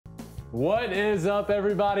What is up,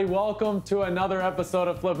 everybody? Welcome to another episode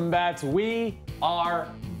of Flippin Bats. We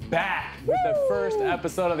are back with the first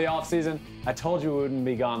episode of the offseason. I told you we wouldn't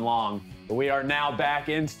be gone long, but we are now back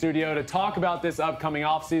in studio to talk about this upcoming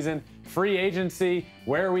offseason, free agency,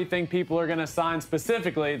 where we think people are going to sign,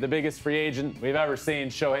 specifically the biggest free agent we've ever seen,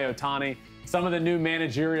 Shohei Ohtani, some of the new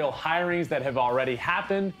managerial hirings that have already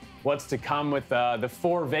happened, what's to come with the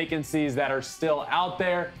 4 vacancies that are still out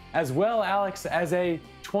there, as well, Alex, as a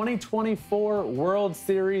 2024 World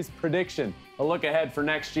Series prediction. A look ahead for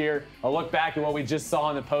next year, a look back at what we just saw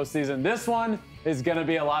in the postseason. This one is going to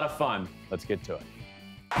be a lot of fun. Let's get to it.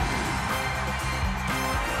 5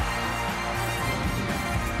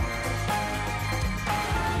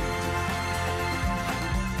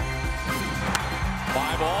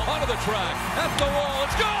 ball onto the track, at the wall,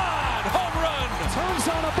 it's gone! Home run! Turns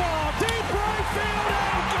on a ball, deep right field,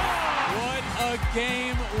 and gone! What a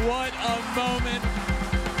game, what a moment.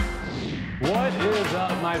 What is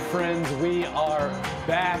up, my friends? We are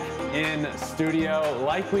back in studio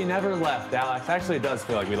like we never left, Alex. Actually, it does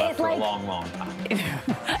feel like we left for a long, long time. It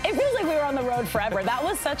feels like we were on the road forever. That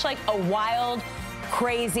was such like a wild,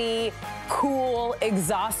 crazy, cool,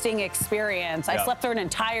 exhausting experience. I slept through an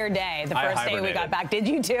entire day the first day we got back. Did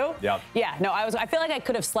you too? Yep. Yeah, no, I feel like I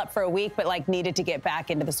could have slept for a week, but like needed to get back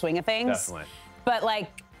into the swing of things. Definitely. But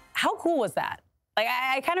like, how cool was that? Like,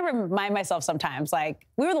 I kind of remind myself sometimes, like,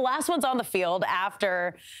 we were the last ones on the field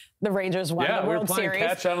after the Rangers won the World Series. Yeah, we were playing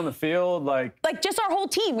catch out on the field. Like just our whole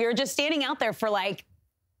team. We were just standing out there for like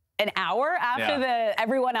an hour after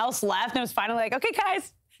everyone else left. And it was finally like, okay,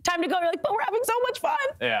 guys, time to go. We're like, but we're having so much fun.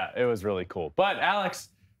 Yeah, it was really cool. But, Alex,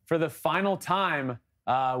 for the final time,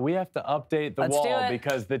 we have to update the wall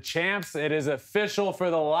because the champs, it is official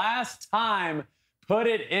for the last time. Put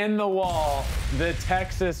it in the wall. The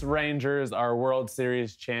Texas Rangers are World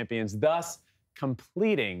Series champions, thus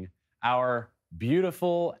completing our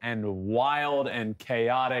beautiful and wild and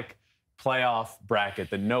chaotic playoff bracket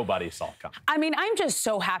that nobody saw coming. I mean, I'm just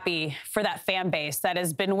so happy for that fan base that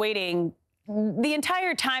has been waiting the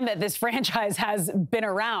entire time that this franchise has been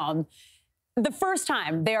around. The first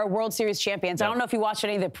time they are World Series champions, I don't know if you watched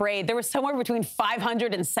any of the parade, there was somewhere between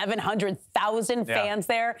 500 and 700,000 fans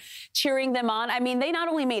there cheering them on. I mean, they not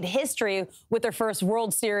only made history with their first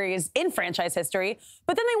World Series in franchise history,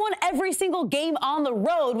 but then they won every single game on the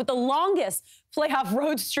road with the longest playoff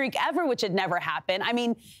road streak ever, which had never happened. I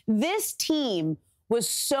mean, this team was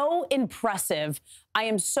so impressive. I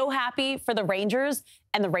am so happy for the Rangers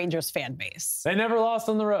and the Rangers fan base. They never lost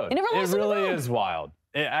on the road. They never lost on the road. It really is wild.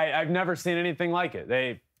 I've never seen anything like it.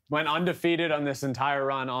 They went undefeated on this entire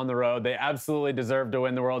run on the road. They absolutely deserved to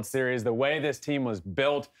win the World Series. The way this team was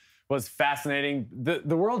built was fascinating.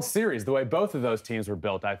 The World Series, the way both of those teams were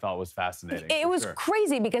built, I thought was fascinating. It was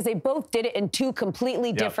crazy because they both did it in 2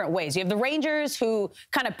 completely different ways. You have the Rangers who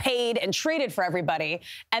kind of paid and traded for everybody,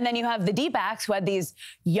 and then you have the D-backs who had these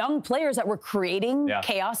young players that were creating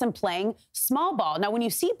chaos and playing small ball. Now, when you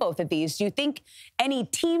see both of these, do you think any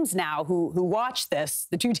teams now who watch this,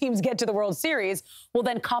 the 2 teams get to the World Series, will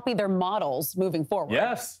then copy their models moving forward?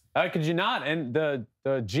 Yes. Could you not? And the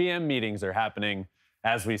GM meetings are happening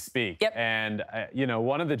as we speak. Yep. And, you know,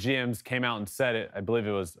 one of the GMs came out and said it, I believe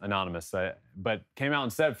it was anonymous, but came out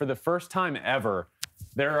and said for the first time ever,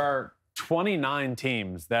 there are 29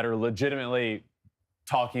 teams that are legitimately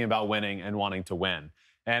talking about winning and wanting to win.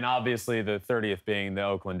 And obviously the 30th being the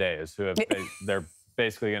Oakland A's, who have, they're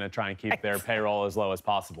basically going to try and keep their payroll as low as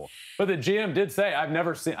possible. But the GM did say, I've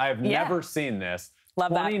never seen this. Love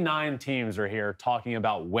 29 teams are here talking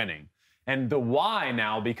about winning. And the why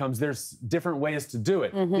now becomes there's different ways to do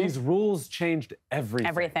it. These rules changed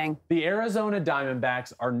everything. The Arizona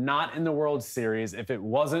Diamondbacks are not in the World Series if it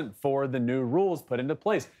wasn't for the new rules put into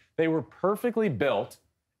place. They were perfectly built,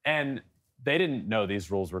 and they didn't know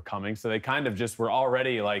these rules were coming, so they kind of just were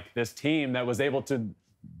already like this team that was able to,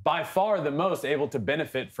 by far the most, able to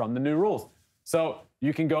benefit from the new rules. So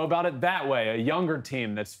you can go about it that way. A younger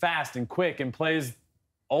team that's fast and quick and plays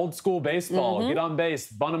old school baseball, get on base,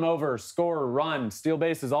 bunt them over, score, run, steal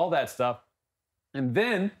bases, all that stuff. And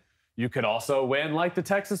then you could also win like the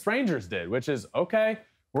Texas Rangers did, which is, okay,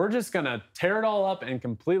 we're just going to tear it all up and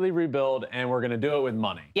completely rebuild, and we're going to do it with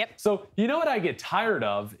money. Yep. So you know what I get tired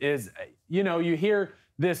of is, you know, you hear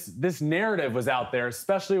this narrative was out there,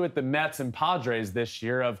 especially with the Mets and Padres this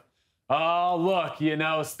year of, oh, look, you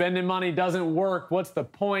know, spending money doesn't work. What's the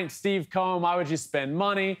point? Steve Cohen, why would you spend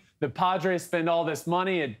money? The Padres spend all this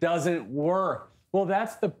money. It doesn't work. Well,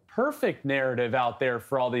 that's the perfect narrative out there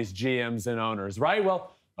for all these GMs and owners, right?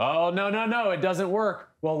 Well, oh, no, it doesn't work.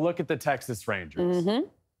 Well, look at the Texas Rangers.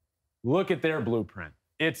 Look at their blueprint.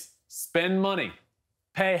 It's spend money,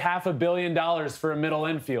 pay $500 million for a middle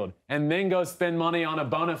infield and then go spend money on a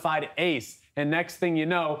bona fide ace. And next thing you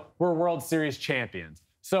know, we're World Series champions.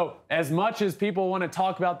 So as much as people want to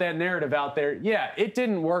talk about that narrative out there, yeah, it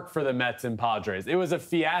didn't work for the Mets and Padres. It was a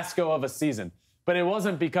fiasco of a season. But it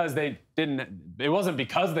wasn't because they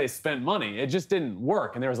spent money. It just didn't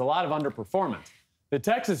work, and there was a lot of underperformance. The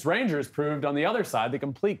Texas Rangers proved on the other side the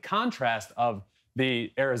complete contrast of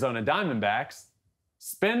the Arizona Diamondbacks.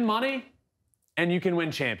 Spend money, and you can win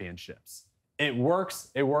championships. It works.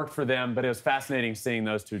 It worked for them, but it was fascinating seeing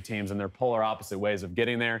those two teams and their polar opposite ways of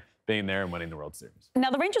getting there, being there, and winning the World Series. Now,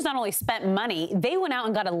 the Rangers not only spent money, they went out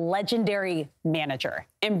and got a legendary manager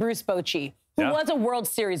in Bruce Bochy, who was a World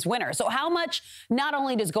Series winner. So how much not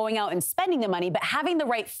only does going out and spending the money, but having the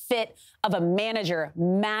right fit of a manager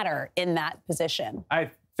matter in that position?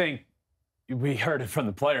 I think we heard it from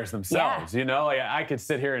the players themselves. You know, like I could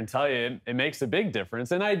sit here and tell you it makes a big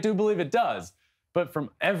difference, and I do believe it does. But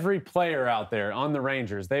from every player out there on the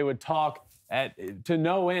Rangers, they would talk to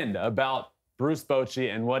no end about Bruce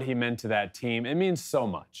Bochy and what he meant to that team. It means so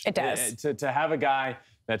much. It does. To have a guy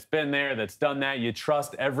that's been there, that's done that. You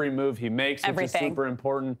trust every move he makes, which is super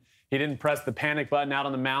important. He didn't press the panic button out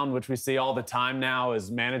on the mound, which we see all the time now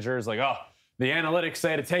as managers like, oh, the analytics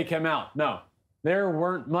say to take him out. No, there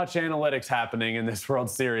weren't much analytics happening in this World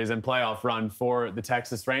Series and playoff run for the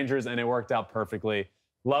Texas Rangers, and it worked out perfectly.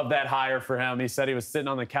 Love that hire for him. He said he was sitting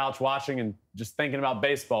on the couch watching and just thinking about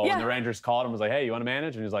baseball when the Rangers called him and was like, hey, you want to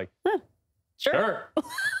manage? And he was like, Sure.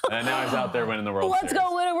 And now he's out there winning the World Series. Let's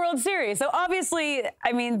go win a World Series. So obviously,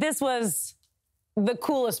 I mean, this was the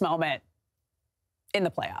coolest moment in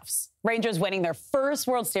the playoffs. Rangers winning their first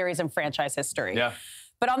World Series in franchise history. Yeah.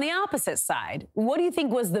 But on the opposite side, what do you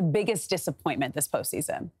think was the biggest disappointment this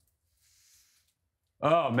postseason?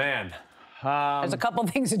 Oh, man. There's a couple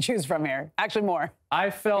things to choose from here. Actually, more.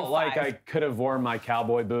 I felt like I could have worn my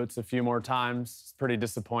cowboy boots a few more times. Pretty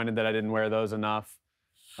disappointed that I didn't wear those enough.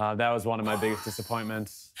 That was one of my biggest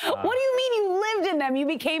disappointments. What do you mean you lived in them? You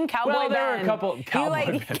became cowboy well, there men. were a couple cowboy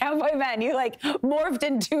men. Cowboy men. You morphed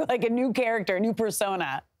into a new character, a new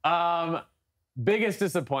persona. Biggest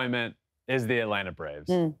disappointment is the Atlanta Braves.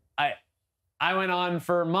 I went on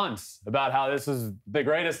for months about how this is the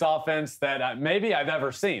greatest offense that maybe I've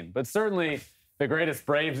ever seen, but certainly the greatest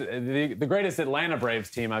Braves, the greatest Atlanta Braves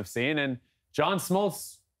team I've seen. And John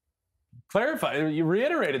Smoltz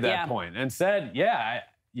reiterated that point and said,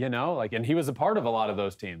 and he was a part of a lot of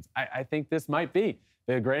those teams. I think this might be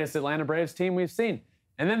the greatest Atlanta Braves team we've seen.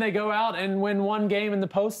 And then they go out and win one game in the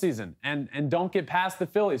postseason and don't get past the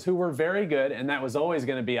Phillies, who were very good, and that was always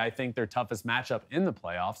going to be, I think, their toughest matchup in the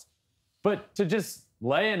playoffs. But to just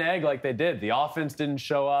lay an egg like they did, the offense didn't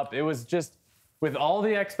show up. It was just, with all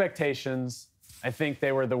the expectations, I think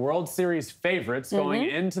they were the World Series favorites going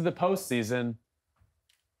into the postseason.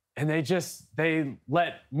 And they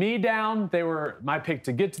let me down. They were my pick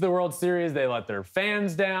to get to the World Series. They let their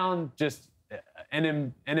fans down. Just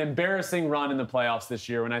an embarrassing run in the playoffs this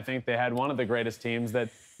year when I think they had one of the greatest teams that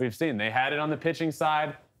we've seen. They had it on the pitching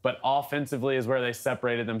side, but offensively is where they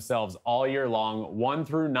separated themselves all year long, 1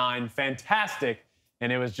 through 9, fantastic,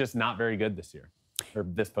 and it was just not very good this year, or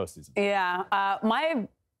this postseason. Yeah, my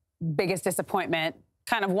biggest disappointment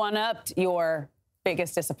kind of one-upped your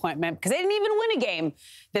biggest disappointment because they didn't even win a game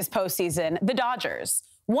this postseason. The Dodgers,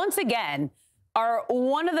 once again, are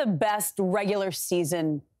one of the best regular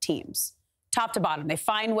season teams. Top to bottom, they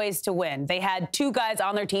find ways to win. They had 2 guys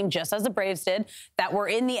on their team, just as the Braves did, that were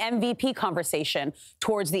in the MVP conversation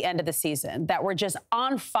towards the end of the season, that were just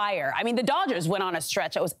on fire. I mean, the Dodgers went on a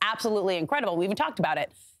stretch that was absolutely incredible. We even talked about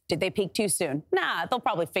it. Did they peak too soon? Nah, they'll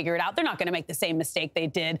probably figure it out. They're not going to make the same mistake they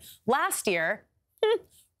did last year.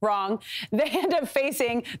 Wrong. They end up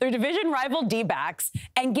facing their division rival D-backs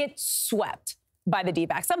and get swept by the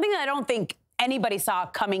D-backs, something that I don't think anybody saw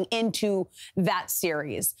coming into that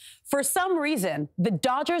series. For some reason, the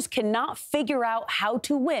Dodgers cannot figure out how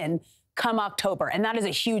to win come October, and that is a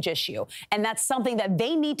huge issue. And that's something that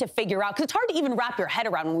they need to figure out, because it's hard to even wrap your head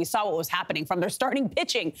around when we saw what was happening from their starting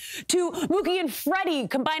pitching to Mookie and Freddie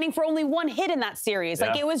combining for only 1 hit in that series.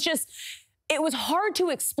 Yeah. It was hard to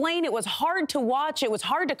explain. It was hard to watch. It was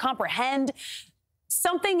hard to comprehend.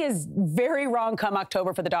 Something is very wrong come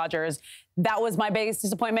October for the Dodgers. That was my biggest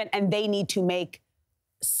disappointment, and they need to make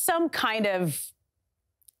some kind of,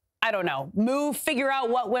 move, figure out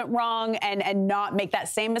what went wrong, and not make that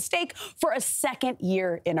same mistake for a second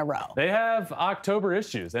year in a row. They have October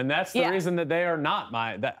issues, and that's the reason that they are not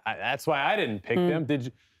that's why I didn't pick them.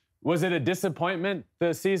 Was it a disappointment,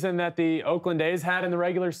 the season that the Oakland A's had in the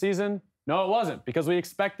regular season? No, it wasn't, because we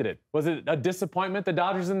expected it. Was it a disappointment, the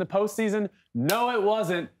Dodgers in the postseason? No, it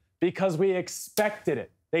wasn't, because we expected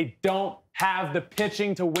it. They don't have the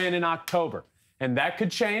pitching to win in October. And that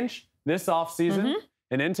could change this offseason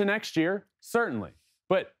and into next year, certainly.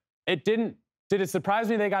 But it didn't. Did it surprise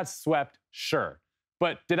me they got swept? Sure.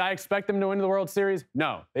 But did I expect them to win the World Series?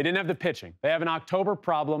 No. They didn't have the pitching. They have an October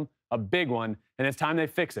problem, a big one, and it's time they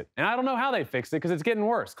fix it. And I don't know how they fix it because it's getting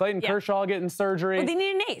worse. Clayton Kershaw getting surgery. Well, they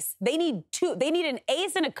need an ace. They need two. They need an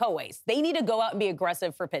ace and a co-ace. They need to go out and be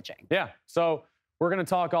aggressive for pitching. Yeah. So we're going to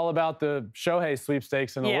talk all about the Shohei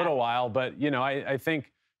sweepstakes in a little while. But, you know, I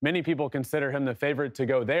think many people consider him the favorite to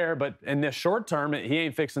go there. But in the short term, he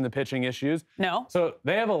ain't fixing the pitching issues. No. So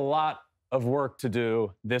they have a lot of work to do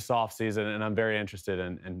this offseason, and I'm very interested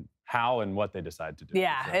in how and what they decide to do.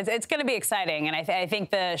 Yeah, so it's going to be exciting, and I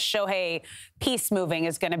think the Shohei piece moving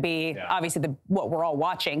is going to be obviously what we're all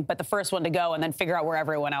watching, but the first one to go and then figure out where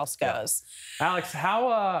everyone else goes. Yeah. Alex,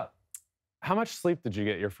 how much sleep did you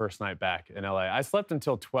get your first night back in LA? I slept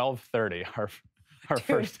until 12:30. Our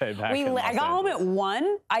first day back. I got home at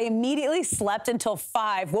 1. I immediately slept until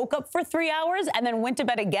 5, woke up for 3 hours, and then went to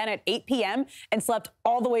bed again at 8 p.m. and slept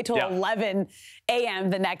all the way till 11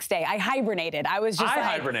 a.m. the next day. I hibernated. I was just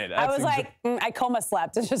hibernated. I was I coma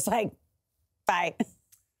slept. It's just like, bye.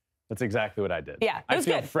 That's exactly what I did. Yeah, it was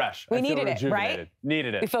I feel good. fresh. We I feel needed it, right?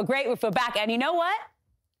 Needed it. We feel great. We feel back. And you know what?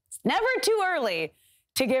 It's never too early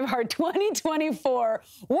to give our 2024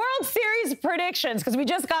 World Series predictions because we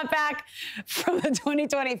just got back from the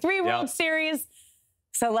 2023 World Series.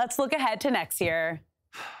 So let's look ahead to next year.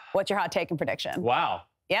 What's your hot take and prediction? Wow.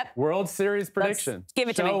 Yep. World Series prediction. Let's give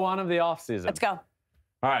it to me. Show one of the offseason. Let's go. All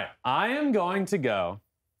right. I am going to go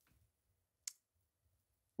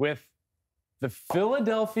with the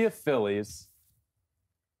Philadelphia Phillies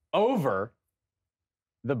over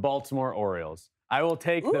the Baltimore Orioles. I will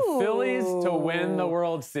take the Phillies to win the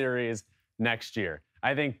World Series next year.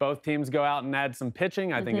 I think both teams go out and add some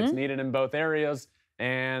pitching. I think it's needed in both areas.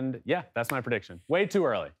 And, yeah, that's my prediction. Way too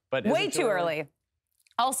early. But way too early.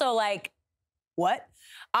 Also, what?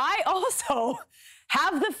 I also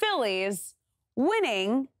have the Phillies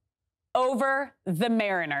winning over the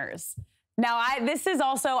Mariners. Now, this is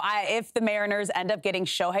also, if the Mariners end up getting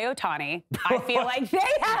Shohei Ohtani, I feel like they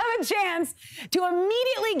have a chance to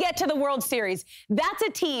immediately get to the World Series. That's a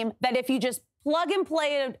team that if you just plug and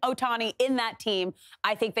play Ohtani in that team,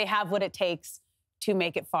 I think they have what it takes to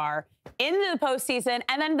make it far into the postseason.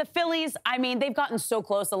 And then the Phillies, I mean, they've gotten so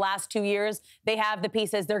close the last 2 years. They have the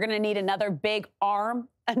pieces. They're going to need another big arm,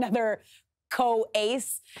 another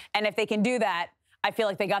co-ace. And if they can do that, I feel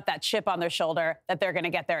like they got that chip on their shoulder that they're going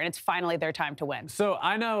to get there, and it's finally their time to win. So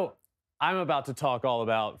I know I'm about to talk all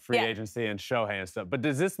about free agency and Shohei and stuff, but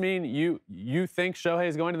does this mean you think Shohei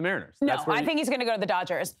is going to the Mariners? No, I think he's going to go to the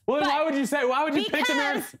Dodgers. Well, then why would you pick the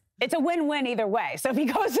Mariners? It's a win-win either way. So if he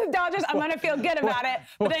goes to the Dodgers, I'm going to feel good about it.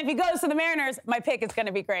 But then if he goes to the Mariners, my pick is going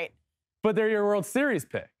to be great. But they're your World Series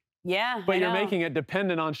pick. Yeah, but you're making it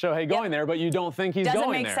dependent on Shohei going there, but you don't think he's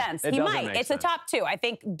going there. Doesn't make sense. He might. It's a top 2. I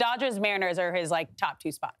think Dodgers, Mariners are his top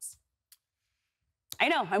 2 spots. I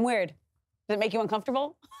know. I'm weird. Does it make you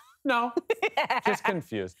uncomfortable? No. Just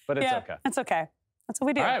confused, but it's okay. That's okay. That's what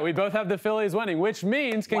we do. All right, we both have the Phillies winning, which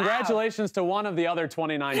means congratulations to one of the other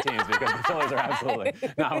 29 teams because the Phillies are absolutely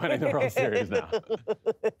not winning the World Series now.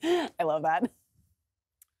 I love that.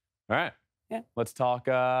 All right. Yeah. Let's talk.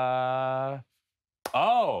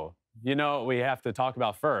 You know what we have to talk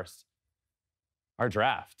about first? Our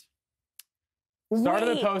draft. Start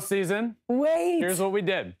of the postseason. Here's what we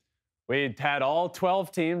did. We had all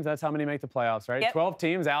 12 teams. That's how many make the playoffs, right? Yep. 12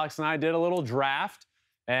 teams. Alex and I did a little draft.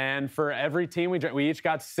 And for every team, we each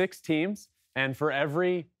got 6 teams. And for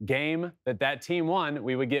every game that team won,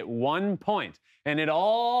 we would get 1 point. And it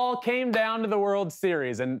all came down to the World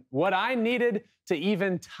Series. And what I needed to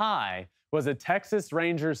even tie was a Texas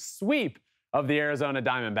Rangers sweep of the Arizona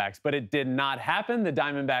Diamondbacks. But it did not happen. The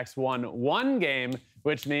Diamondbacks won 1 game,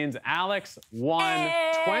 which means Alex won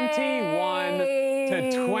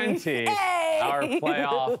 21-20 our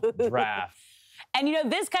playoff draft.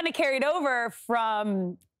 And, this kind of carried over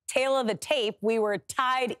from tail of the tape. We were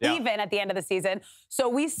tied even at the end of the season. So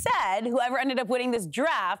we said whoever ended up winning this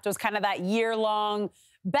draft was kind of that year-long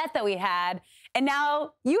bet that we had. And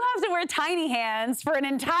now you have to wear tiny hands for an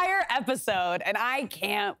entire episode, and I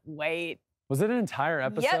can't wait. Was it an entire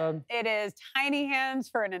episode? Yep, it is tiny hands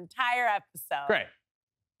for an entire episode. Great.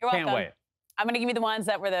 You're welcome. Can't wait. I'm going to give you the ones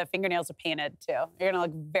that where the fingernails are painted, too. You're going to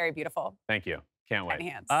look very beautiful. Thank you. Can't wait. Tiny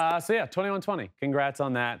hands. 21-20. Congrats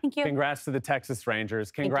on that. Thank you. Congrats to the Texas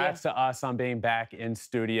Rangers. Congrats to us on being back in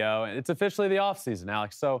studio. It's officially the offseason,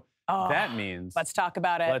 Alex. So that means... Let's talk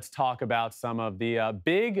about it. Let's talk about some of the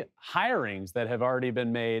big hirings that have already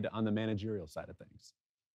been made on the managerial side of things.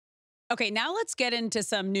 Okay, now let's get into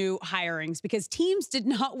some new hirings because teams did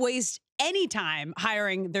not waste any time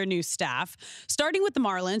hiring their new staff, starting with the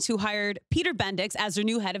Marlins, who hired Peter Bendix as their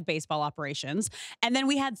new head of baseball operations. And then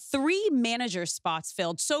we had 3 manager spots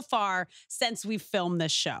filled so far since we filmed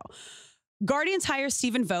this show. Guardians hire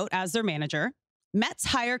Stephen Vogt as their manager. Mets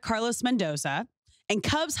hire Carlos Mendoza. And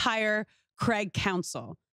Cubs hire Craig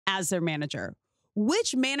Counsell as their manager.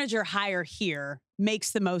 Which manager hire here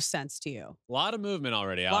makes the most sense to you? A lot of movement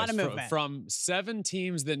already, Alex. A lot of movement. From 7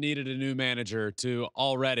 teams that needed a new manager to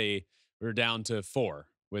already we're down to 4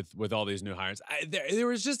 with all these new hires. There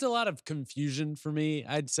was just a lot of confusion for me,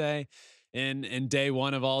 I'd say, in day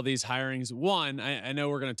one of all these hirings. One, I know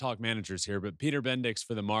we're going to talk managers here, but Peter Bendix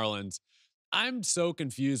for the Marlins, I'm so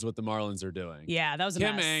confused what the Marlins are doing. Yeah, that was a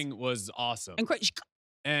Kim mess. Ng was awesome.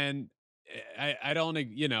 And I don't,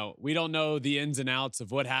 we don't know the ins and outs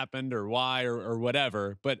of what happened or why or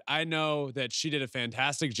whatever, but I know that she did a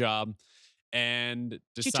fantastic job and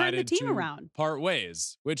decided the team to around. part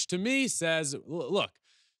ways, which to me says, look,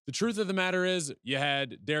 the truth of the matter is you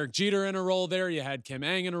had Derek Jeter in a role there, you had Kim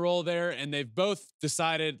Ng in a role there, and they've both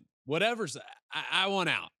decided whatever's, I want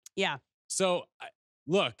out. Yeah. So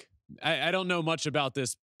look, I don't know much about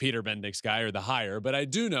this Peter Bendix guy or the hire, but I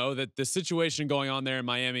do know that the situation going on there in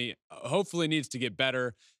Miami hopefully needs to get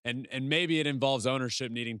better, and maybe it involves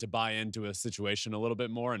ownership needing to buy into a situation a little bit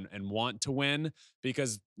more and want to win,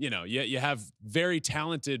 because you have very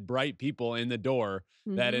talented, bright people in the door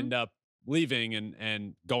that end up leaving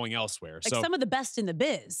and going elsewhere. Like some of the best in the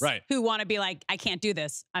biz, right? Who want to be like, I can't do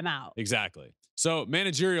this, I'm out. Exactly. So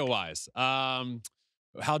managerial wise,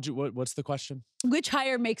 what's the question? Which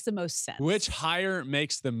hire makes the most sense? Which hire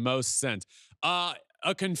makes the most sense? A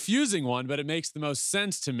confusing one, but it makes the most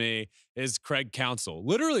sense to me is Craig Counsell.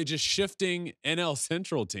 Literally just shifting NL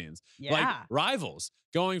Central teams, like rivals,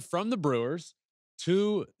 going from the Brewers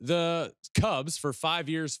to the Cubs for 5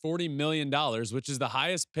 years, $40 million, which is the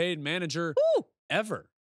highest paid manager ever.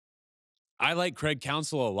 I like Craig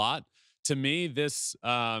Counsell a lot. To me, this,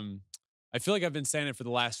 I feel like I've been saying it for the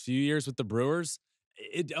last few years with the Brewers.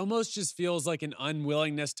 It almost just feels like an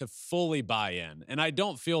unwillingness to fully buy in. And I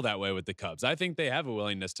don't feel that way with the Cubs. I think they have a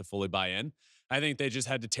willingness to fully buy in. I think they just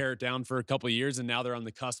had to tear it down for a couple of years, and now they're on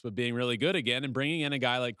the cusp of being really good again and bringing in a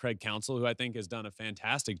guy like Craig Counsell, who I think has done a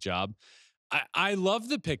fantastic job. I love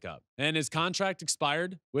the pickup, and his contract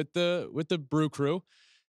expired with the Brew Crew.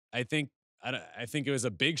 I think it was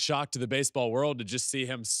a big shock to the baseball world to just see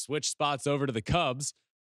him switch spots over to the Cubs,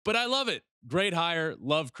 but I love it. Great hire.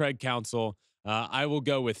 Love Craig Counsell. I will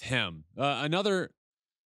go with him. But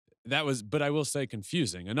I will say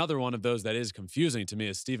confusing. Another one of those that is confusing to me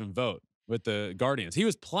is Stephen Vogt with the Guardians. He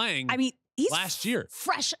was playing he's last year.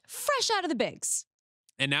 Fresh out of the bigs.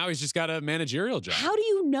 And now he's just got a managerial job. How do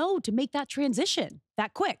you know to make that transition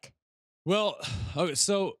that quick? Well, okay,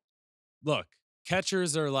 so look,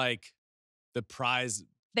 catchers are like the prize.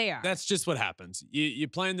 They are. That's just what happens. You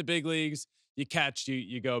play in the big leagues, you catch,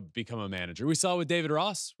 you go become a manager. We saw with David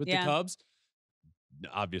Ross with the Cubs.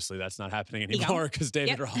 Obviously, that's not happening anymore because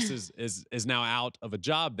David Ross is now out of a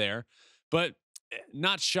job there. But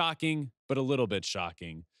not shocking, but a little bit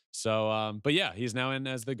shocking. So, but yeah, he's now in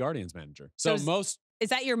as the Guardians manager. So is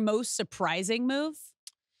that your most surprising move?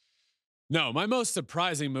 No, my most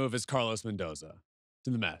surprising move is Carlos Mendoza to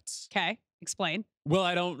the Mets. Okay, explain. Well,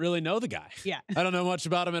 I don't really know the guy. Yeah. I don't know much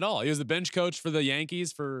about him at all. He was the bench coach for the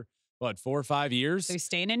Yankees for, 4 or 5 years? So he's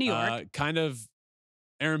staying in New York. Kind of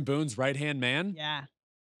Aaron Boone's right-hand man. Yeah.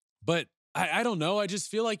 But I don't know. I just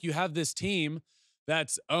feel like you have this team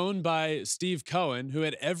that's owned by Steve Cohen, who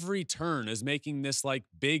at every turn is making this like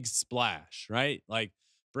big splash, right? Like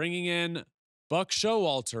bringing in Buck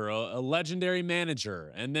Showalter, a legendary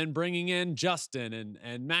manager, and then bringing in Justin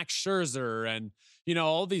and Max Scherzer and,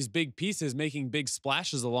 all these big pieces making big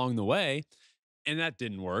splashes along the way. And that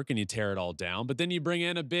didn't work, and you tear it all down. But then you bring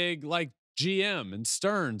in a big like GM and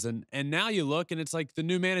Stearns, and now you look and it's like the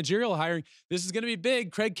new managerial hiring. This is going to be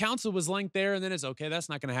big. Craig Counsell was linked there, and then it's okay. That's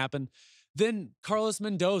not going to happen. Then Carlos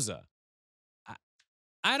Mendoza.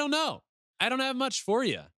 I don't know. I don't have much for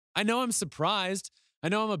you. I know I'm surprised. I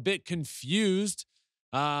know I'm a bit confused.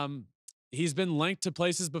 He's been linked to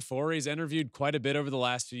places before. He's interviewed quite a bit over the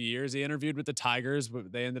last few years. He interviewed with the Tigers,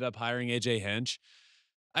 but they ended up hiring AJ Hinch.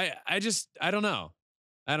 I don't know.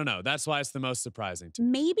 I don't know. That's why it's the most surprising to me.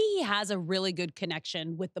 Maybe he has a really good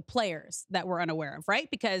connection with the players that we're unaware of, right?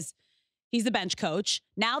 Because he's the bench coach.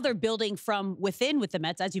 Now they're building from within with the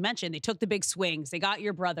Mets. As you mentioned, they took the big swings. They got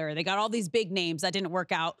your brother. They got all these big names that didn't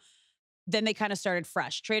work out. Then they kind of started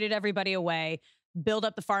fresh, traded everybody away, build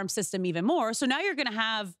up the farm system even more. So now you're going to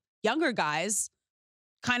have younger guys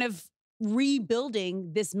kind of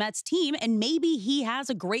rebuilding this Mets team, and maybe he has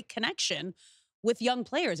a great connection with young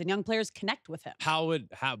players, and young players connect with him.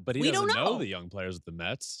 But he doesn't know the young players at the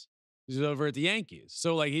Mets. He's over at the Yankees.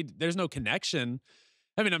 So like there's no connection.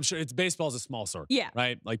 I mean, I'm sure baseball's a small circle,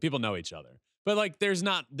 right? Like people know each other. But like there's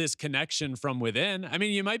not this connection from within. I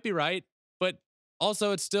mean, you might be right, but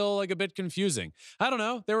also it's still like a bit confusing. I don't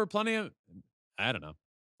know. There were plenty of I don't know.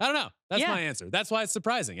 That's my answer. That's why it's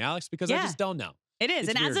surprising, Alex, because I just don't know. It is.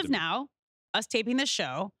 And as of now, us taping this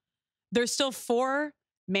show, there's still 4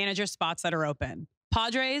 manager spots that are open.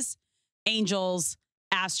 Padres, Angels,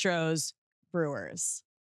 Astros, Brewers.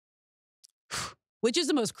 Which is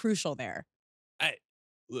the most crucial there?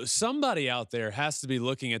 Somebody out there has to be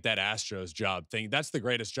looking at that Astros job thing. That's the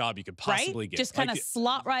greatest job you could possibly get. Just kind of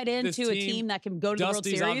slot right into a team that can go to the World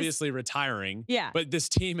Series. Dusty's obviously retiring. Yeah. But this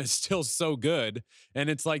team is still so good. And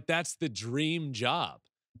it's like, that's the dream job.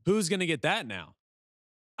 Who's going to get that now?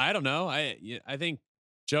 I don't know. I think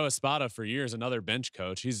Joe Espada for years, another bench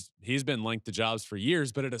coach. He's been linked to jobs for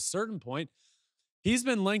years, but at a certain point, he's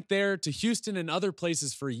been linked there to Houston and other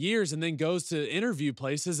places for years and then goes to interview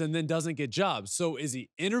places and then doesn't get jobs. So is he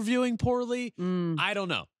interviewing poorly? I don't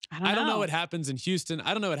know. I don't know what happens in Houston.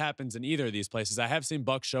 I don't know what happens in either of these places. I have seen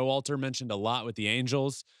Buck Showalter mentioned a lot with the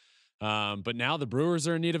Angels. But now the Brewers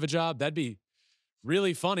are in need of a job. That'd be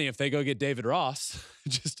really funny if they go get David Ross.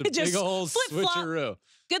 Just a big old switcheroo.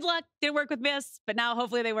 Good luck. Didn't work with Miss, but now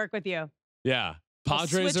hopefully they work with you. Yeah.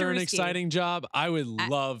 Padres are an exciting job. I would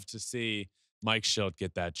love to see Mike Shildt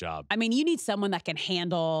get that job. I mean, you need someone that can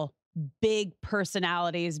handle big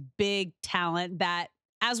personalities, big talent that,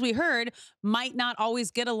 as we heard, might not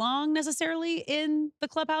always get along necessarily in the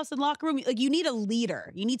clubhouse and locker room. Like, you need a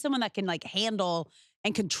leader. You need someone that can like handle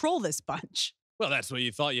and control this bunch. Well, that's what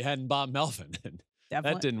you thought you had in Bob Melvin.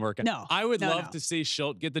 That didn't work out. No, I would love to see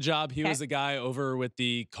Shildt get the job. He was a guy over with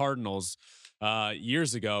the Cardinals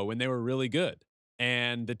years ago when they were really good.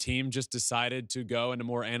 And the team just decided to go in a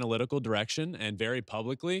more analytical direction, and very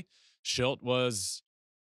publicly, Shildt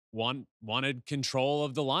wanted control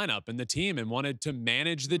of the lineup and the team and wanted to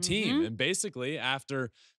manage the team. And basically,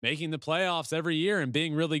 after making the playoffs every year and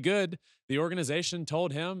being really good, the organization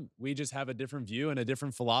told him, we just have a different view and a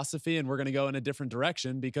different philosophy, and we're going to go in a different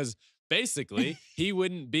direction, because basically he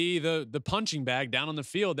wouldn't be the punching bag down on the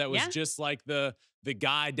field that was just like the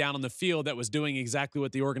guy down on the field that was doing exactly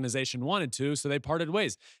what the organization wanted to. So they parted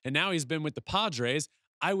ways. And now he's been with the Padres.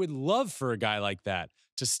 I would love for a guy like that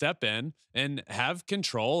to step in and have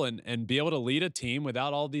control and be able to lead a team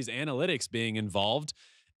without all these analytics being involved.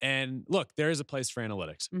 And look, there is a place for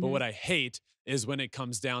analytics. But what I hate is when it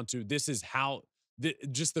comes down to this is how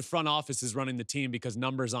just the front office is running the team because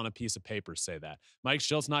numbers on a piece of paper say that. Mike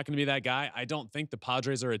Shilt's not going to be that guy. I don't think the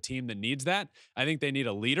Padres are a team that needs that. I think they need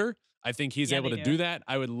a leader. I think he's able to do that.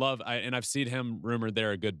 I would love, and I've seen him rumored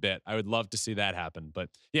there a good bit. I would love to see that happen. But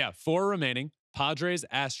yeah, 4 remaining. Padres,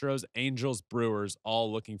 Astros, Angels, Brewers,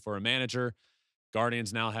 all looking for a manager.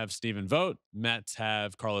 Guardians now have Stephen Vogt. Mets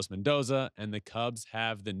have Carlos Mendoza. And the Cubs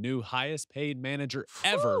have the new highest paid manager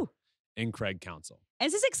ever in Craig Counsell.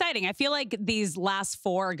 This is exciting. I feel like these last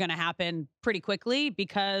 4 are going to happen pretty quickly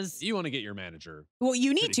because... You want to get your manager. Well,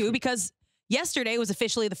 you need to, because yesterday was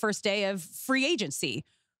officially the first day of free agency,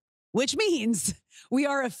 which means we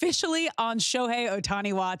are officially on Shohei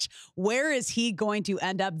Ohtani watch. Where is he going to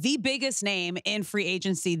end up? The biggest name in free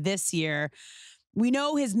agency this year. We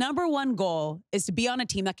know his number 1 goal is to be on a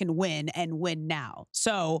team that can win and win now.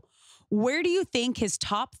 So where do you think his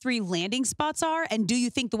top 3 landing spots are? And do you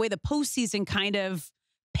think the way the postseason kind of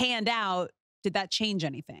panned out, did that change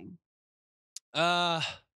anything?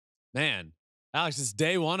 Man. Alex, it's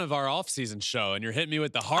day 1 of our offseason show, and you're hitting me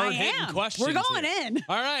with the hard-hitting questions. We're going in.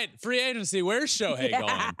 All right, free agency. Where's Shohei going?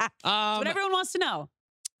 That's what everyone wants to know.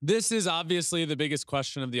 This is obviously the biggest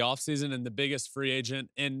question of the offseason and the biggest free agent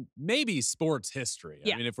in maybe sports history.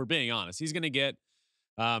 I mean, if we're being honest, he's going to get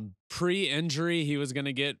pre-injury. He was going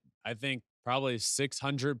to get, I think, probably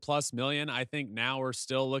 $600+ million. I think now we're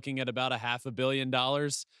still looking at about $500 million.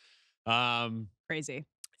 Crazy.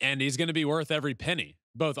 And he's going to be worth every penny,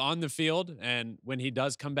 both on the field and when he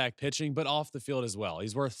does come back pitching, but off the field as well.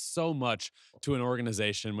 He's worth so much to an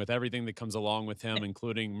organization with everything that comes along with him,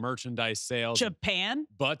 including merchandise sales, Japan,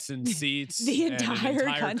 butts and seats, the entire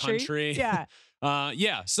country.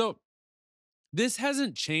 Yeah. So this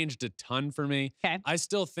hasn't changed a ton for me. Okay. I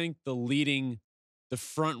still think the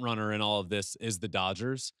front runner in all of this is the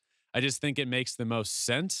Dodgers. I just think it makes the most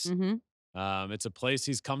sense. It's a place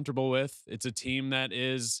he's comfortable with. It's a team that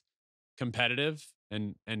is competitive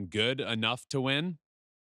and good enough to win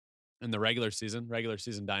in the regular season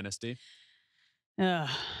dynasty.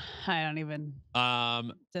 I don't even.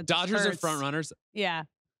 Dodgers are front runners. Yeah.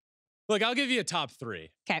 Look, I'll give you a top 3.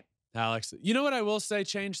 Okay. Alex, you know what I will say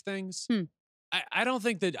changed things? I don't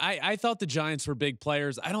think that I thought the Giants were big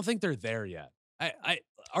players. I don't think they're there yet.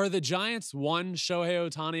 Are the Giants one Shohei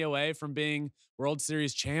Ohtani away from being World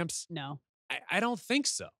Series champs? No. I don't think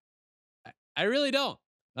so. I really don't.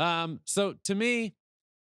 So to me,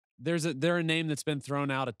 they're a name that's been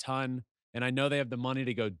thrown out a ton, and I know they have the money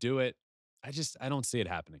to go do it. I don't see it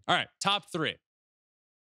happening. All right, top 3.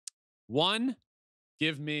 1,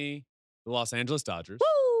 give me the Los Angeles Dodgers.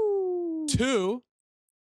 Woo! 2,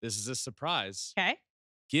 this is a surprise. Okay.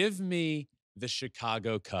 Give me the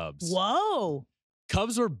Chicago Cubs. Whoa.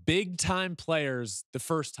 Cubs were big time players the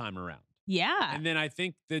first time around. Yeah. And then I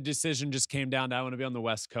think the decision just came down to I want to be on the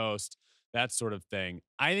West Coast, that sort of thing.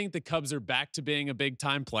 I think the Cubs are back to being a big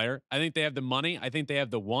time player. I think they have the money. I think they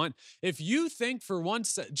have the want. If you think for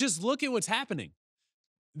once, just look at what's happening.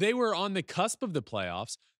 They were on the cusp of the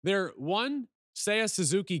playoffs. They're one Seiya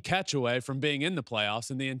Suzuki catch away from being in the playoffs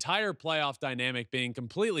and the entire playoff dynamic being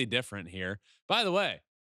completely different here. By the way,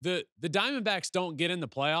 the Diamondbacks don't get in the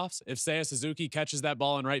playoffs if Seiya Suzuki catches that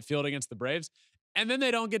ball in right field against the Braves, and then they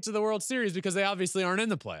don't get to the World Series because they obviously aren't in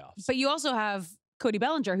the playoffs. But you also have Cody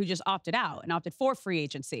Bellinger, who just opted out and opted for free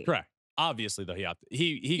agency. Correct. Obviously, though,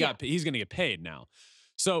 he's going to get paid now.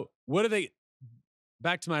 So what do they?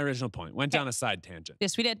 Back to my original point. Went down a side tangent.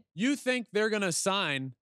 Yes, we did. You think they're going to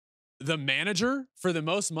sign the manager for the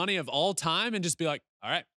most money of all time and just be like, all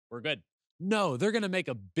right, we're good? No, they're going to make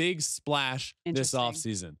a big splash this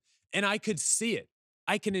offseason. And I could see it.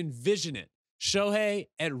 I can envision it. Shohei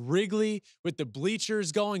at Wrigley with the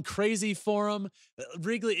bleachers going crazy for him.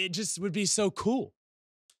 Wrigley, it just would be so cool.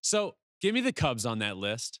 So give me the Cubs on that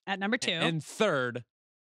list. At number 2. And third,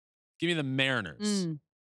 give me the Mariners.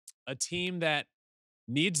 A team that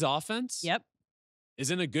needs offense. Yep. Is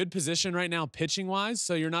in a good position right now pitching wise.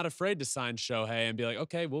 So you're not afraid to sign Shohei and be like,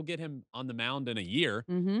 okay, we'll get him on the mound in a year,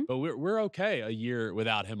 but we're okay a year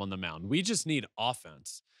without him on the mound. We just need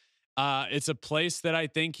offense. It's a place that I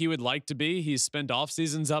think he would like to be. He's spent off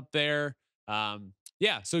seasons up there.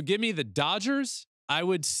 So give me the Dodgers. I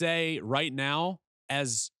would say right now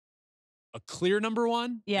as a clear number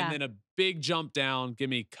 1. Yeah. And then a big jump down. Give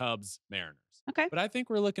me Cubs, Mariners. Okay. But I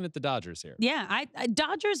think we're looking at the Dodgers here. Yeah. I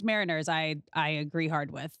Dodgers, Mariners, I agree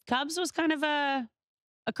hard with. Cubs was kind of a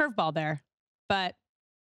curveball there, but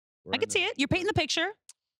I could see it. You're painting the picture.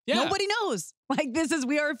 Yeah. Nobody knows.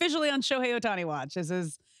 We are officially on Shohei Ohtani watch. This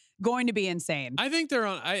is going to be insane. I think they're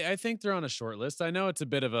on. I think they're on a short list. I know it's a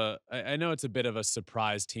bit of a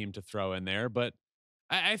surprise team to throw in there, but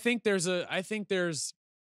I think there's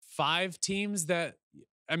 5 teams that.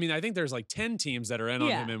 I mean, I think there's like 10 teams that are in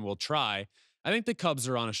on him and will try. I think the Cubs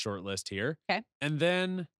are on a short list here. Okay. And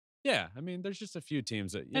then, I mean, there's just a few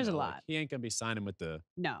teams that there's a lot. He ain't gonna be signing with the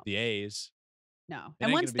A's. No.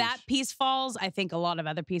 And once that piece falls, I think a lot of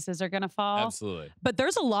other pieces are gonna fall. Absolutely. But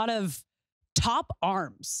there's a lot of top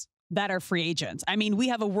arms that are free agents. I mean, we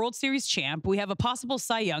have a World Series champ. We have a possible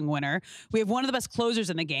Cy Young winner. We have one of the best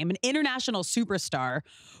closers in the game, an international superstar.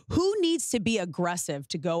 Who needs to be aggressive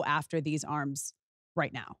to go after these arms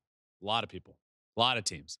right now? A lot of people. A lot of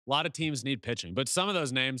teams. A lot of teams need pitching. But some of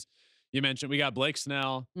those names you mentioned, we got Blake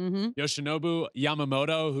Snell, Yoshinobu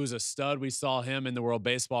Yamamoto, who's a stud. We saw him in the World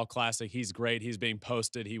Baseball Classic. He's great. He's being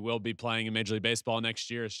posted. He will be playing in Major League Baseball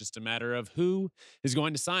next year. It's just a matter of who is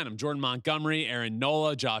going to sign him. Jordan Montgomery, Aaron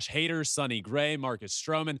Nola, Josh Hader, Sonny Gray, Marcus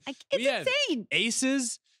Stroman. It's insane.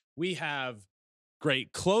 Aces. We have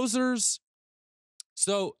great closers.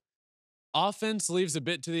 So offense leaves a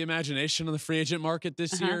bit to the imagination on the free agent market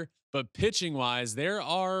this year. But pitching-wise, there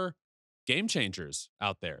are game changers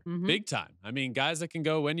out there, big time. I mean, guys that can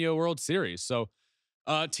go win you a World Series. So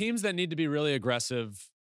teams that need to be really aggressive,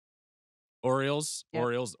 Orioles,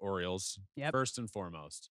 first and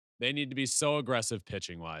foremost. They need to be so aggressive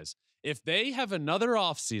pitching-wise. If they have another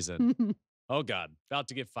offseason, oh, God, about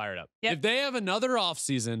to get fired up. If they have another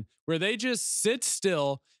offseason where they just sit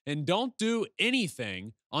still and don't do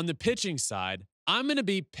anything on the pitching side, I'm going to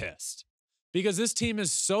be pissed. Because this team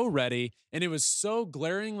is so ready, and it was so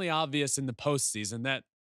glaringly obvious in the postseason that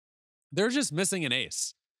they're just missing an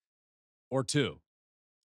ace or two.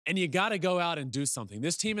 And you got to go out and do something.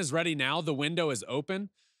 This team is ready now. The window is open.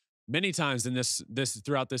 Many times in this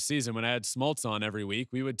throughout this season, when I had Smoltz on every week,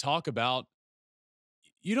 we would talk about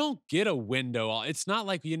you don't get a window. It's not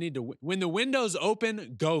like you need to. When the window's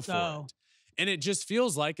open, go for it. And it just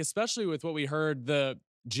feels like, especially with what we heard the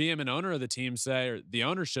GM and owner of the team say, or the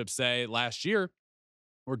ownership say last year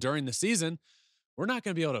or during the season, we're not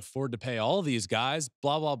going to be able to afford to pay all these guys,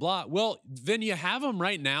 blah, blah, blah. Well, then you have them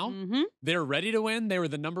right now. They're ready to win. They were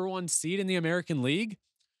the #1 seed in the American League.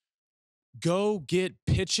 Go get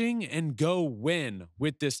pitching and go win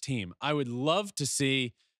with this team. I would love to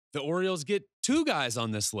see the Orioles get 2 guys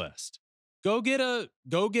on this list. Go get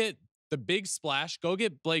the big splash. Go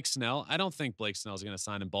get Blake Snell. I don't think Blake Snell is going to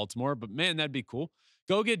sign in Baltimore, but man, that'd be cool.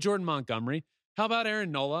 Go get Jordan Montgomery. How about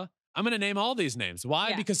Aaron Nola? I'm going to name all these names.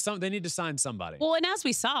 Why? Yeah. Because they need to sign somebody. Well, and as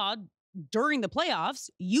we saw during the playoffs,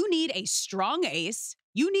 you need a strong ace.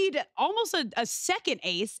 You need almost a second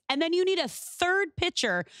ace, and then you need a third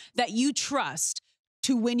pitcher that you trust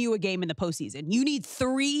to win you a game in the postseason. You need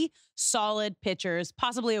 3 solid pitchers,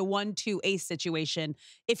 possibly a 1-2 ace situation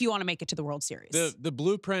if you want to make it to the World Series. The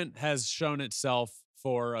blueprint has shown itself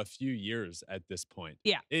for a few years at this point.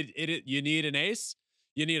 Yeah. You need an ace,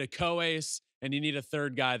 you need a co-ace, and you need a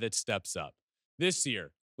third guy that steps up. This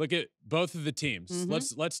year, look at both of the teams.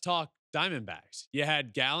 Let's talk Diamondbacks. You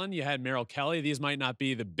had Gallen, you had Merrill Kelly. These might not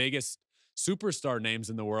be the biggest superstar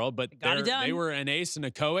names in the world, but they were an ace and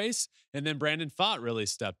a co-ace, and then Brandon Pfaadt really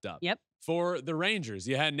stepped up. Yep. For the Rangers,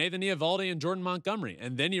 you had Nathan Eovaldi and Jordan Montgomery,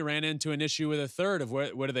 and then you ran into an issue with a third of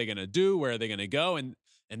what are they going to do, where are they going to go, and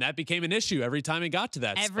that became an issue every time it got to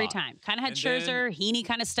that Every spot. time. Kind of had Scherzer. Heaney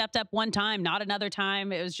kind of stepped up one time, not another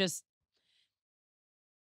time. It was just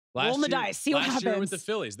roll the dice, see what happens. Last year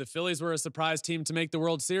with the Phillies were a surprise team to make the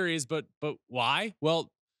World Series, but why?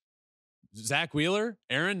 Well, Zach Wheeler,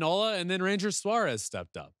 Aaron Nola, and then Ranger Suarez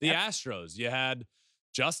stepped up. The Astros, you had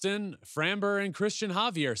Justin Framber and Christian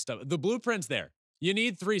Javier step. The blueprint's there. You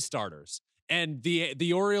need 3 starters, and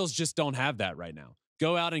the Orioles just don't have that right now.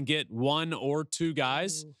 Go out and get 1 or 2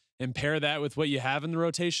 guys and pair that with what you have in the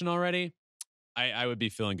rotation already. I would be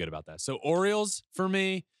feeling good about that. So Orioles for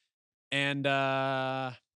me, and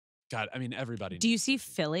God, I mean, everybody. Do you see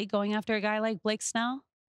Philly going after a guy like Blake Snell?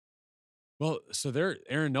 Well, so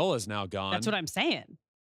Aaron Nola's now gone. That's what I'm saying.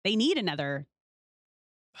 They need another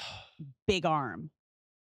big arm,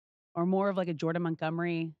 or more of like a Jordan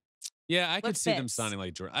Montgomery. Yeah, I could see them signing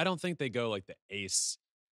like Jordan. I don't think they go like the ace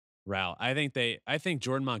route. I think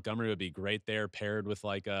Jordan Montgomery would be great there, paired with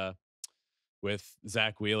with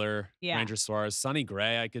Zach Wheeler, Ranger Suarez, Sonny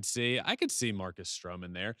Gray. I could see Marcus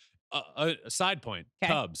Stroman there. A side point,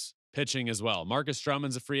 Cubs pitching as well. Marcus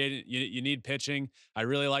Stroman's a free agent. You need pitching. I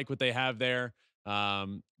really like what they have there.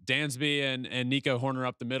 Dansby and Nico Horner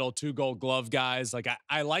up the middle, 2 Gold Glove guys. Like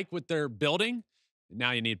I like what they're building.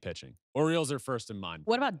 Now you need pitching. Orioles are first in mind.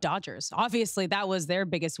 What about Dodgers? Obviously, that was their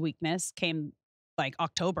biggest weakness. Came like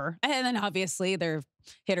October, and then obviously their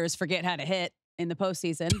hitters forget how to hit in the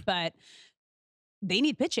postseason. But they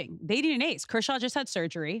need pitching. They need an ace. Kershaw just had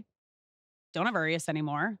surgery. Don't have Urias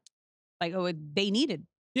anymore. Like they needed.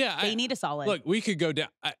 Yeah, they need a solid. Look, we could go down.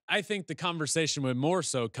 I think the conversation would more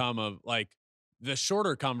so come of like the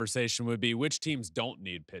shorter conversation would be which teams don't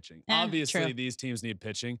need pitching. Obviously, these teams need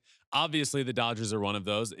pitching. Obviously, the Dodgers are one of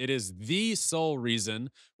those. It is the sole reason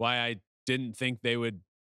why I didn't think they would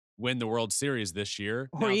win the World Series this year,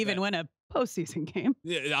 or even win a postseason game.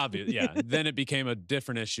 Yeah, obvious. Yeah, then it became a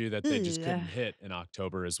different issue that they just couldn't hit in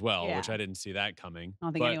October as well, which I didn't see that coming. I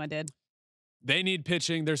don't think anyone did. They need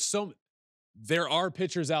pitching. There are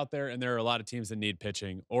pitchers out there, and there are a lot of teams that need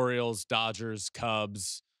pitching. Orioles, Dodgers,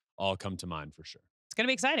 Cubs, all come to mind for sure. It's going to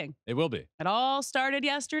be exciting. It will be. It all started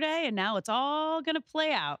yesterday, and now it's all going to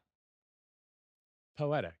play out.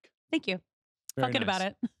 Poetic. Thank you. Very Talking nice. about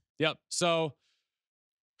it. Yep. So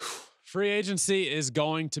free agency is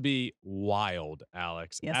going to be wild,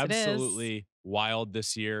 Alex. Yes, absolutely wild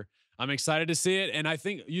this year. I'm excited to see it. And I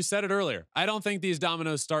think you said it earlier. I don't think these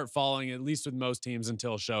dominoes start falling, at least with most teams,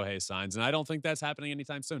 until Shohei signs. And I don't think that's happening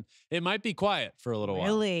anytime soon. It might be quiet for a little while.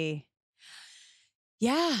 Really?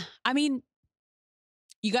 Yeah. I mean,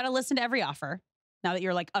 you got to listen to every offer now that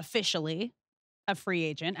you're like officially a free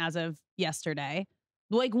agent as of yesterday.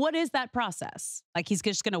 Like, what is that process? Like, he's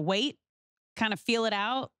just going to wait, kind of feel it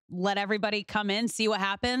out, let everybody come in, see what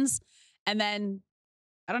happens. And then,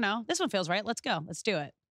 I don't know, this one feels right. Let's go. Let's do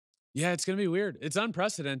it. Yeah, it's going to be weird. It's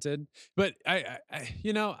unprecedented. But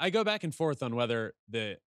I go back and forth on whether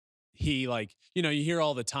you hear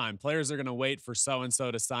all the time, players are going to wait for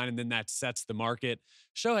so-and-so to sign, and then that sets the market.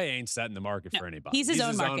 Shohei ain't setting the market for anybody. He's his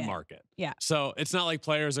own market. Yeah. So it's not like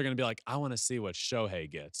players are going to be like, I want to see what Shohei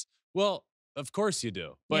gets. Well, of course you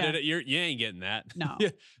do. But you ain't getting that. No.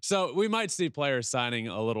 So we might see players signing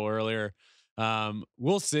a little earlier.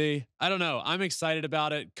 We'll see. I don't know. I'm excited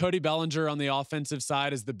about it. Cody Bellinger on the offensive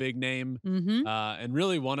side is the big name. And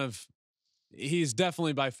really he's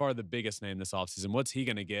definitely by far the biggest name this offseason. What's he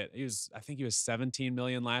going to get? I think he was $17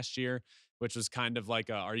 million last year, which was kind of like,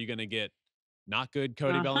 are you going to get not good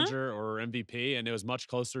Cody Bellinger or MVP, and it was much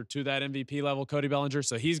closer to that MVP level Cody Bellinger.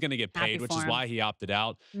 So he's going to get paid, which is why he opted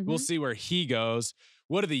out. We'll see where he goes.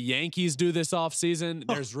 What do the Yankees do this offseason?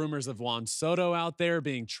 There's rumors of Juan Soto out there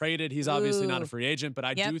being traded. He's obviously not a free agent, but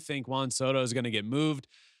I do think Juan Soto is going to get moved.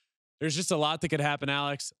 There's just a lot that could happen,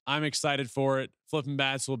 Alex. I'm excited for it. Flippin'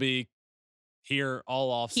 Bats will be here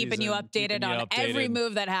all off season. Keeping you updated on every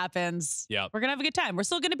move that happens. Yeah. We're going to have a good time. We're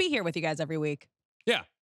still going to be here with you guys every week. Yeah,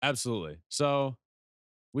 absolutely. So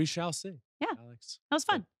we shall see. Yeah. Alex. That was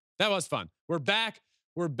fun. That was fun. We're back.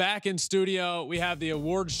 We're back in studio. We have the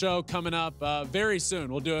award show coming up very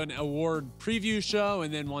soon. We'll do an award preview show,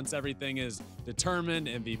 and then once everything is determined,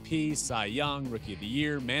 MVP, Cy Young, Rookie of the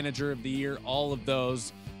Year, Manager of the Year, all of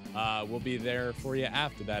those will be there for you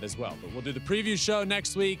after that as well. But we'll do the preview show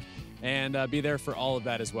next week and be there for all of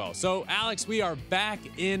that as well. So, Alex, we are back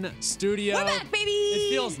in studio. We're back, baby! It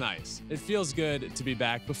feels nice. It feels good to be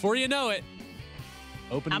back. Before you know it,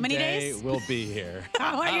 opening day will be here.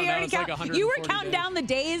 You were counting down the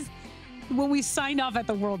days when we signed off at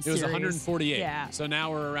the World Series. It was 148. Yeah. So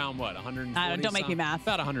now we're around, what, 140? Don't make me math.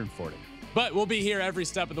 About 140. But we'll be here every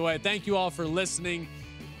step of the way. Thank you all for listening.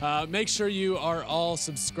 Make sure you are all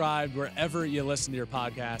subscribed wherever you listen to your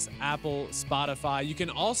podcast, Apple, Spotify. You can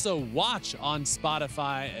also watch on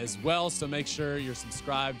Spotify as well, so make sure you're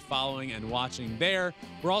subscribed, following, and watching there.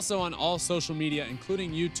 We're also on all social media,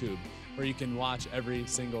 including YouTube, where you can watch every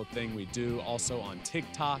single thing we do. Also on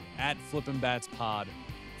TikTok at Flippin' Bats Pod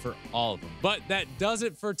for all of them. But that does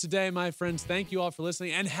it for today, my friends. Thank you all for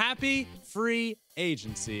listening, and happy free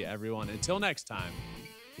agency, everyone. Until next time.